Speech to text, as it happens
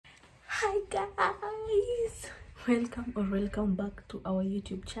Hi guys, welcome back to our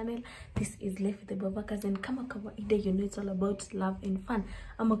YouTube channel. This is Life with the Babakas, and kama kawaida, you know it's all about love and fun.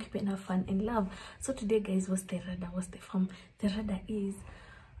 I'm okipenda fun and love. So today guys, what's the form? The rada is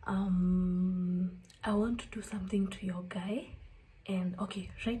I want to do something to your guy. And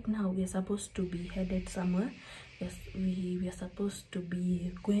okay, right now we are supposed to be headed somewhere. Yes, we are supposed to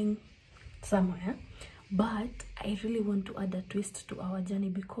be going somewhere, but I really want to add a twist to our journey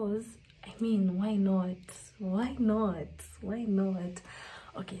because I mean, why not?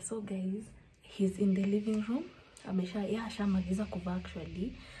 Okay, so guys, he's in the living room. Ashamaliza kuva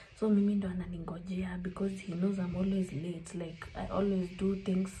actually, so mimi ndo ananingojea because he knows I'm always late. Like I always do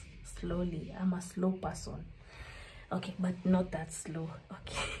things slowly. I'm a slow person. Okay, but not that slow.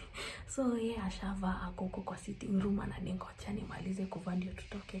 Okay. So yeah, ashava akoko kwa sitting room ananingoja nimalize kuvaa ndio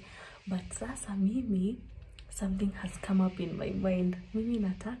tutoke. But sasa mimi, something has come up in my mind. Mimi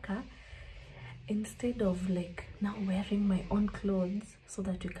nataka, instead of like now wearing my own clothes so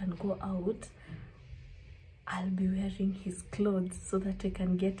that we can go out, I'll be wearing his clothes so that we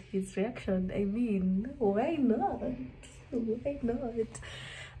can get his reaction. I mean, why not? Why not?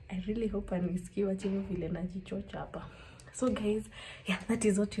 I really hope anisikiwa chivo vile najichocha hapa. So guys, yeah, that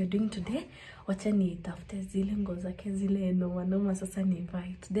is what you're doing today. Wacha nitafute zile nguo zake zile noma sasa ni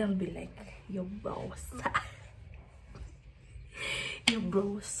invite. They'll be like, yo bro, what's up? Yo bro,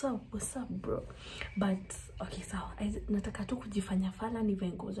 what's up bro? But okay, so nataka tu kujifanya fala nive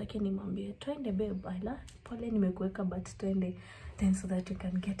nguo zake nimwambie twende babe, ala pole nimekuweka but twende, then so that you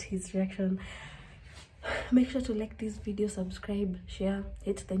can get his reaction. Make sure to like this video, subscribe, share,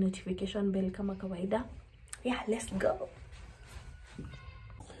 hit the notification bell kama kawaida. Yeah, let's go.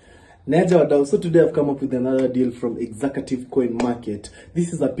 So today I've come up with another deal from Executive Coin Market.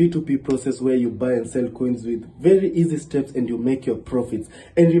 This is a P2P process where you buy and sell coins with very easy steps and you make your profits.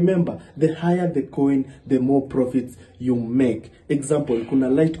 And remember, the higher the coin, the more profits you make. Example, kuna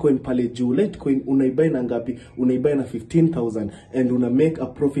Litecoin pale juu. Litecoin unaibuy na ngapi? Unaibuy na 15,000 and una make a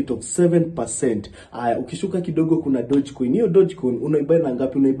profit of 7%. Ukishuka kidogo kuna Dogecoin. Hiyo Dogecoin unaibuy na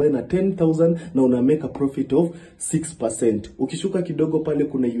ngapi? Unaibuy na 10,000 na una make a profit of 6%. Ukishuka kidogo pale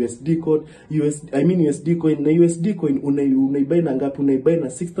kuna USD coin, na USD coin unaibuy na ngapi? Unaibuy na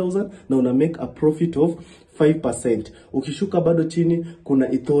 6,000 na una make a profit of 5%. Ukishuka bado chini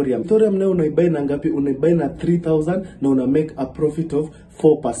kuna Ethereum. Ethereum nayo unaibuy na ngapi? Unaibuy na 3,000 na una make a profit of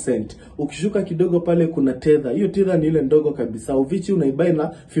 4%. Ukishuka kidogo pale kuna Tether. Hiyo Tether ni ile ndogo kabisa. Uvichi unaibuy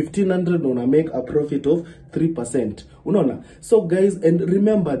na 1,500 na una make a profit of 3%. Unaona? So guys, and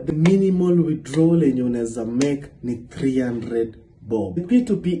remember, the minimal withdrawal yenye unaweza make ni 300 bob. The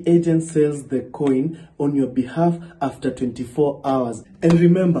P2P agent sells the coin on your behalf after 24 hours. And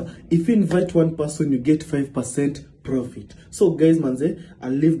remember, if you invite one person, you get 5% profit. So guys, manze,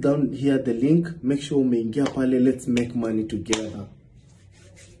 I'll leave down here the link. Make sure umeingia pale. Let's make money together.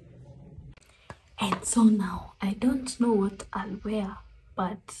 And so now, I don't know what I'll wear,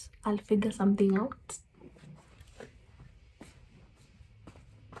 but I'll figure something out.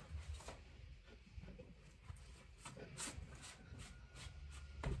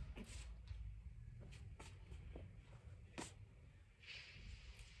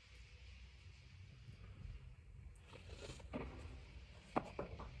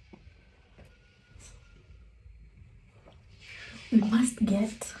 We must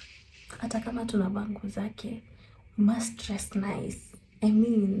get, hata kama tunavaa nguo zake, we must dress nice. I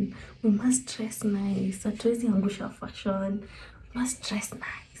mean, we must dress nice. Hatuwezi angusha fashion. We must dress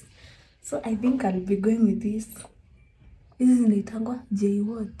nice. So I think I'll be going with this. This is inaitangwa J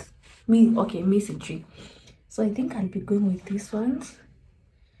what? Me sijui. So I think I'll be going with this ones.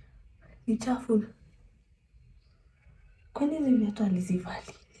 Ni chafu. Kwani hizi viatu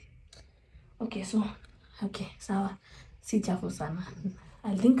alizivali? Okay, sawa. Si chafu sana.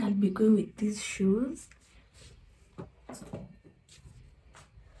 I think I'll be going with these shoes.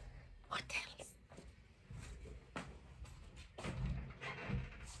 What else?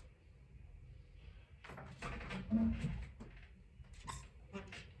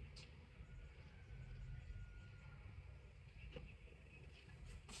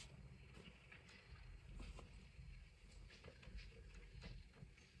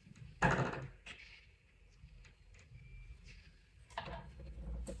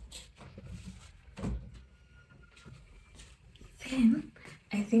 Then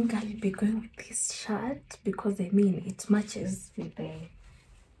I think I'll be going with this shirt because I mean it matches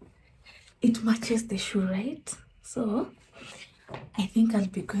the shoe, right? So I think I'll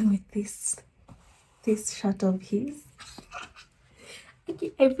be going with this shirt of his.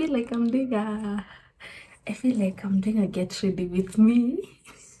 I feel like I'm doing a get ready with me.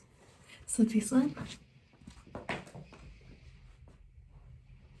 So this one.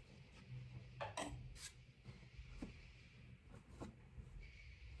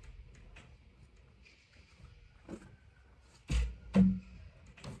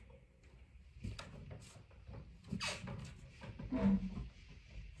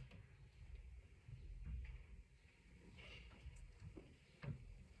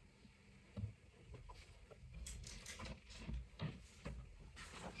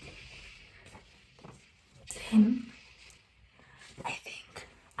 Then I think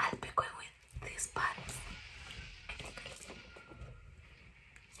I'll be going with these pants.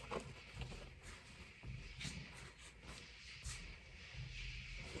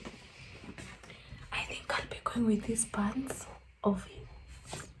 I think I'll be going with these pants of him.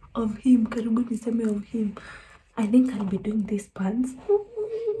 Karibu niseme of him. I think I'll be doing these pants.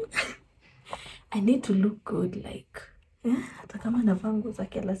 I need to look good, like hata kama navaa nguo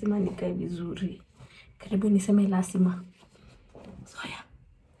zake lazima nikae vizuri. Karibu niseme lazima. So yeah,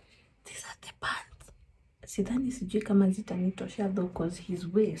 these are the pants. Sidhani sijui kama zitanitosha though, cause his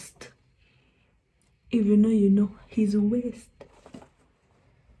waist. If you know, you know, his waist.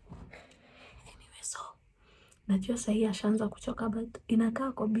 Anyway, so najua sahi ashaanza kuchoka, but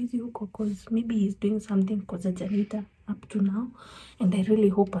inakaa kwa busy huko, cause maybe he's doing something, cause hajanita up to now, and I really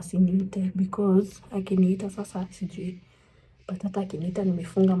hope asiniite, because akiniita sasa sijui, but hata akiniita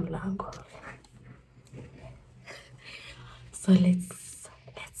nimefunga mlango. So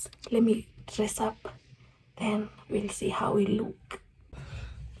let me dress up, then we'll see how we look.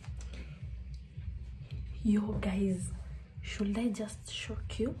 Yo guys, should I just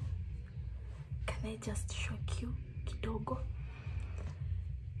shock you? Can I just shock you kidogo?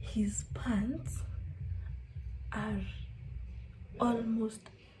 His pants are almost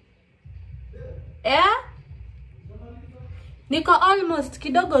niko almost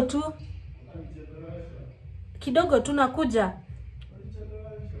kidogo tu nakuja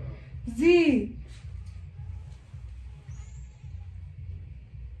zi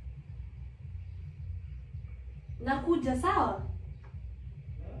nakuja, sawa?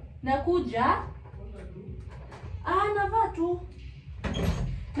 Nakuja. Navaa tu.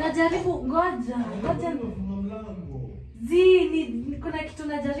 Najaribu, ngoja zi kuna kitu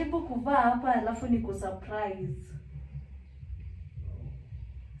najaribu kuvaa hapa, alafu ni kusurprise.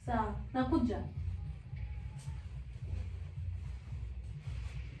 Sawa, nakuja.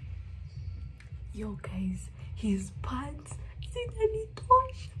 Yo guys, his pants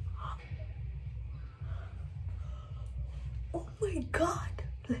zinanitosha. Oh my god,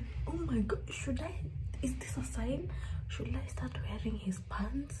 like, oh my god, is this a sign? Should I start wearing his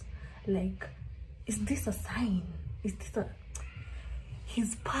pants? Like, is this a sign?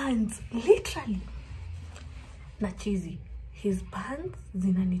 His pants, literally na cheesy. His pants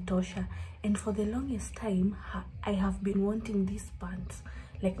zinanitosha, and for the longest time I have been wanting these pants.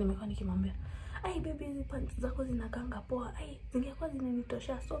 Like, nimekuwa nikimwambia, ai baby, hizi pants zako zinakanga poa, ai zingekuwa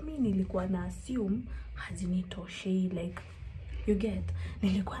zinanitosha. So mimi nilikuwa na assume hazinitoshei, like, you get,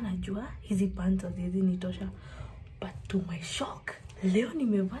 nilikuwa najua hizi pants hazinitosha, but to my shock, leo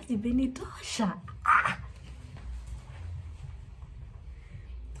nimevaa zimenitosha.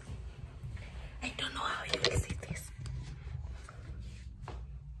 I don't know how you will see this.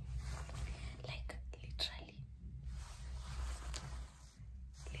 Like, literally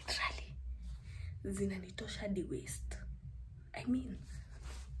zinanitosha the waist. I mean,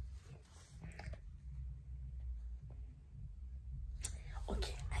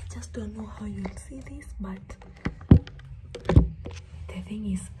 okay, I just don't know how you'll see this, but the thing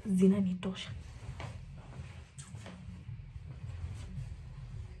is, zinanitosha.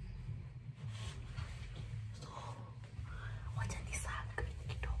 So, wacha nisaka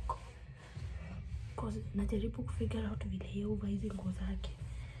kidogo, cause najaribu kufigure out vile yeye huvaa hizi nguo zake.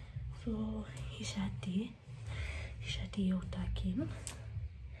 So, hii shati ya utaki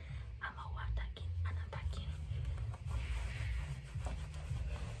ama wataki, anataki.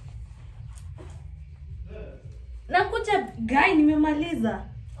 Nakuja guy, nimemaliza.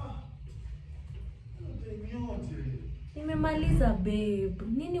 Nimemaliza babe.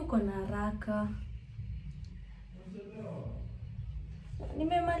 Nini uko na haraka?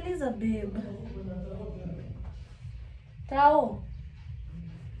 Nimemaliza babe. Tao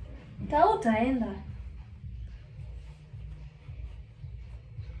taenda.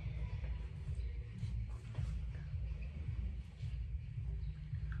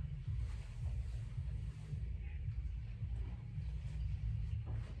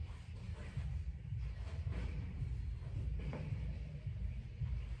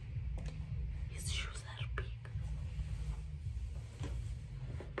 His shoes are big.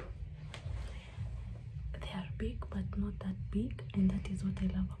 big but not that big, and that is what I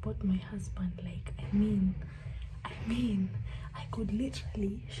love about my husband. Like, I mean I could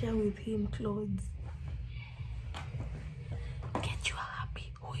literally share with him clothes. Get you a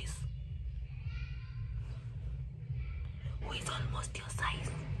hubby who is almost your size.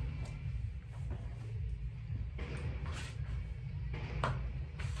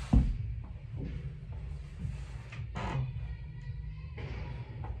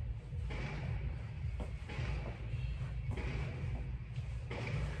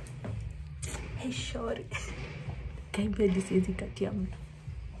 Hey, shorty. Kaibia jisiezi kati ya mtu.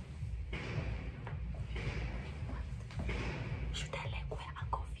 Should I like wear a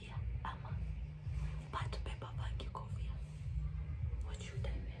kofia? Ama but paper bag kofia. What should I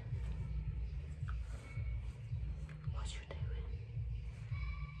wear? What should I wear?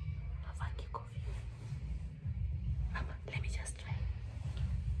 A funky kofia. Ama let me just try.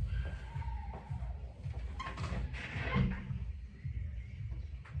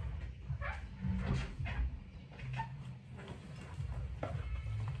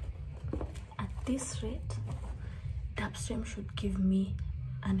 This rate, Dapstream should give me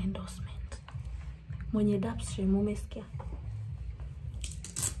an endorsement. Mwenye Dapstream, umesikia?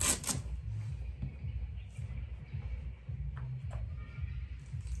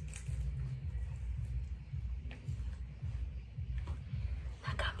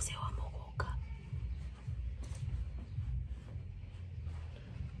 Nakamse wa mogoka.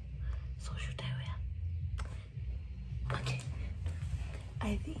 So should I wear? Okay.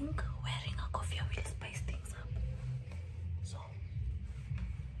 I think wearing a kofia will spice things up. So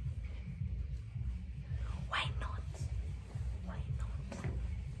why not? Why not?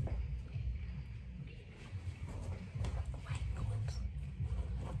 Why not?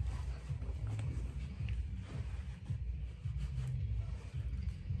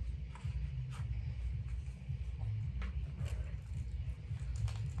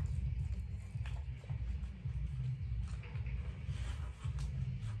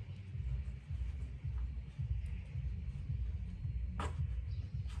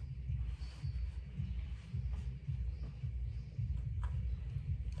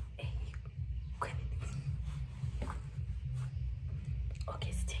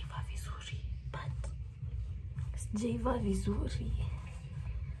 Okay, sijaiva vizuri.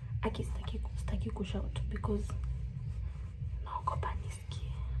 Aki sitaki kushout because naogopa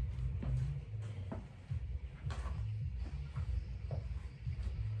nisikie.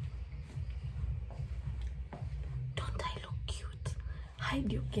 Don't I look cute?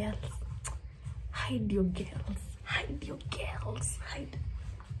 Hide your girls. Hide your girls. Hide your girls.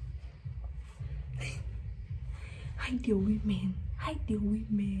 Hide your women. Hide your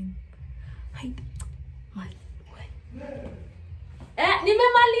women. Hide my way.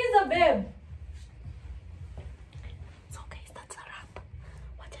 Nimemaliza babe. So guys, that's a wrap.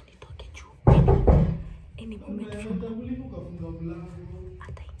 Wacha nitoke juu. Any moment from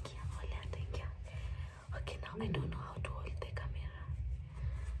ataingia. Okay, now I don't know how to hold the camera.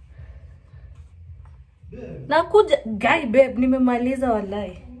 Nakuja guy babe, nimemaliza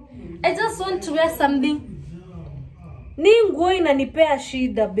wallahi. I just want to wear something. Ni nguo inanipea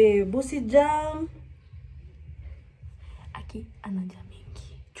shida babe, usijam. Aki ananja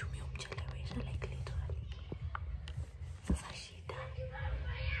mingi, chumi umchelewesha like literally. Sasa shida.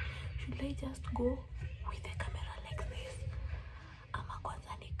 Should I just go with the camera like this? Ama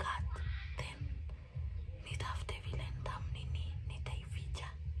kwanza ni cut, then nitafute vile nitaificha.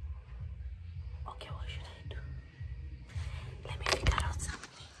 Okay, what should I do? Let me figure out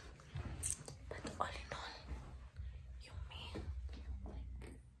something. But all in all, you mean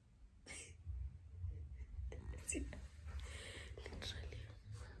literally.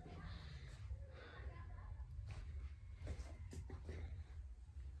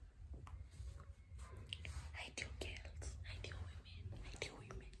 Hide your girls, hide your women.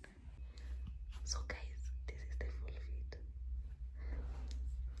 So guys, this is the full fit.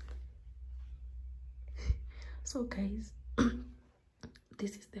 So guys,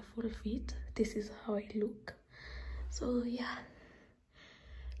 this is the full fit. This is how I look. So yeah,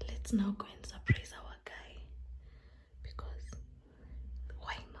 let's now go and surprise our guy, because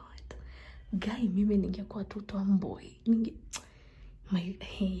why not? Guy, mimi ningekuwa tu tomboy,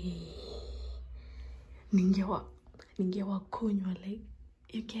 ningewa kunywa, like,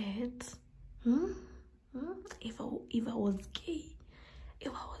 you get? If I was gay, if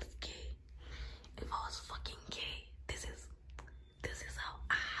I was fucking gay, this is how.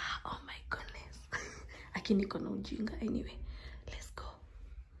 Oh my goodness. Akini kona ujinga. Anyway, let's go.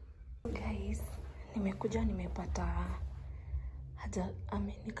 Guys, nimepata a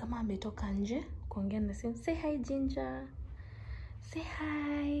ni kama ametoka nje kuongea na simu. Say hi Ginger. Say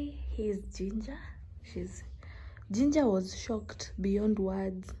hi. He's Ginger. Ginger was shocked beyond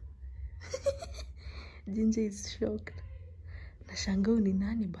words. Ginger is shocked. Nashangaa ni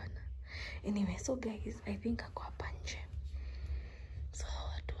nani bana. Anyway, so guys, I think ako hapa nje. So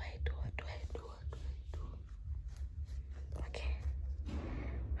what do I do? Okay,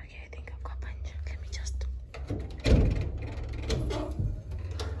 I think ako hapa nje. Let me just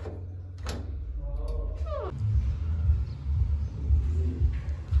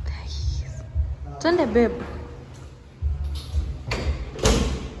there he is. Twende babe.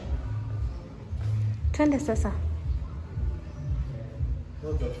 Twende sasa.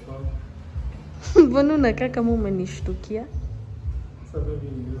 What the fuck? Mbona unakaa kama umenishtukia?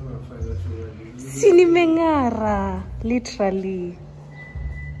 Si nimeng'ara, literally.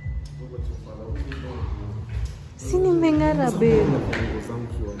 Si nimeng'ara babe.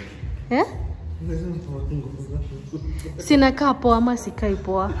 Eh? Sinakaa poa ama sikai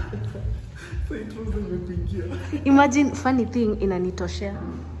poa. Imagine, funny thing,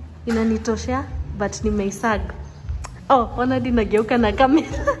 inanitoshea but nimeisag. Oh, ona hadi nageuka na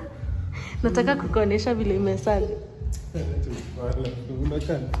kamera. Nataka kukuonesha vile imesaga.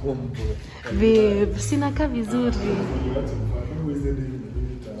 Babe, sinakaa vizuri.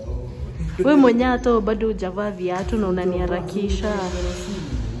 Wewe mwenyewe hata bado hujavaa viatu na unaniharakisha.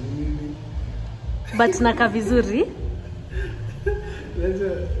 But nakaa vizuri.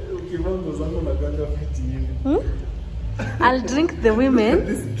 Ukivango zangu na ganga fiti hivi. I'll drink the women.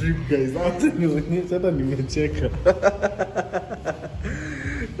 This drip guys, hata nimecheka.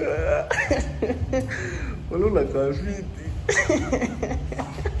 Wala kwa fiti.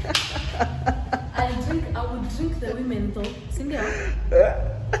 I would drink the women though. Sindio?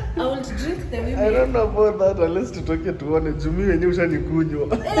 I would drink the women. I don't know about that unless tutoke tuone jumi wenyewe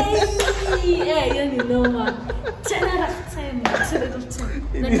ushanikunywa. Hey, yani noma. 10 out of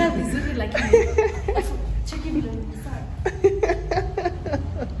 10. Nakaa vizuri lakini cheki vile nimesaka.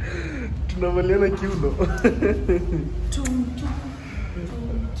 Tunavaliana kiuno.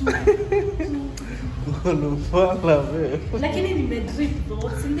 Unafala wewe. Lakini nimedrip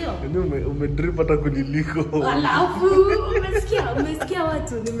though, si ndio? Ndio umedrip hata kuniliko. Alafu umesikia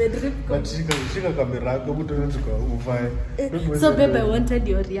watu nimedrip kwa. Shika kamera yako mtu anaweza kuvae. So babe, I wanted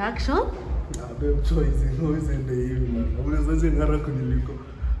your reaction. Babe, choice always in the evening. Unaweza ngara kuniliko.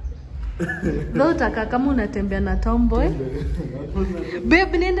 Leo utaka kama unatembea na tomboy.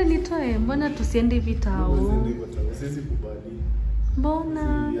 Babe, niende nitoe. Mbona tusiende hivi tao? Sisi kubali.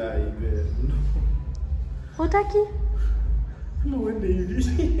 Mbona? Ya ibe. Hutaki? Uende hivi.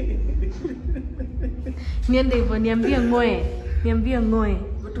 Niende hivyo, niambie ngoe.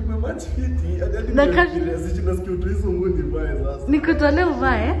 Tumematch fiti. Na nasikia utaiso ngundi mbaya sasa. Nikutole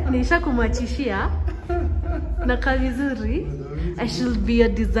uvae, nishakumachishia. Nakaa vizuri. I should be your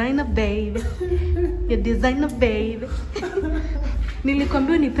designer babe. Your designer babe.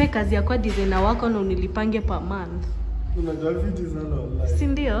 Nilikwambia nipe kazi ya kwa designer wako na unilipange per month. Unajua fiti sana wallahi. Si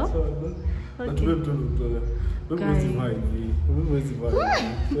ndio? Okay.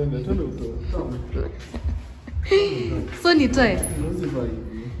 So nitoe.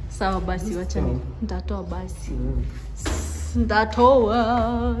 Sawa basi, wacha nitatoa basi.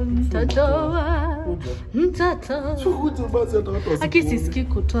 Nitatoa. Aki sisikii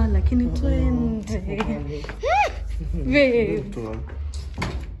kutoa lakini twende.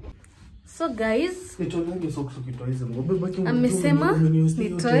 So guys, amesema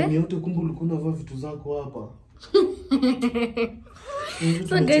nitoe. Yote kumbe ulikuwa unavaa vitu zako hapa.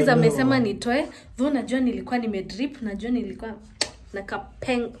 So guys, amesema nitoe. Wewe unajua nilikuwa nimedrip, najua nilikuwa naka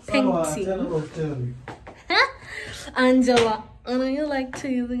painting. Angela, and you like to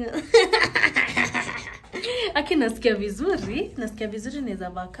using it. Aki nasikia vizuri naweza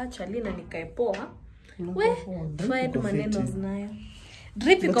vaa kachali na nikae poa. We, fired maneno zinayo.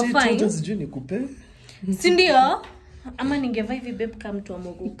 Drip iko fine. Sijui nikupe. Si ndio? Ama ningevaa hivi babe kama mtu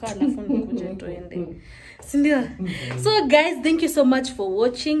amoguka alafu nikuje tuende. Si ndio? So guys, thank you so much for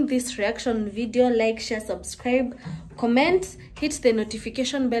watching this reaction video. Like, share, subscribe, comment, hit the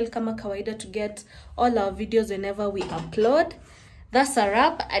notification bell kama kawaida to get all our videos whenever we upload. That's a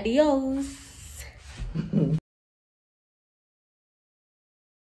wrap. Adios.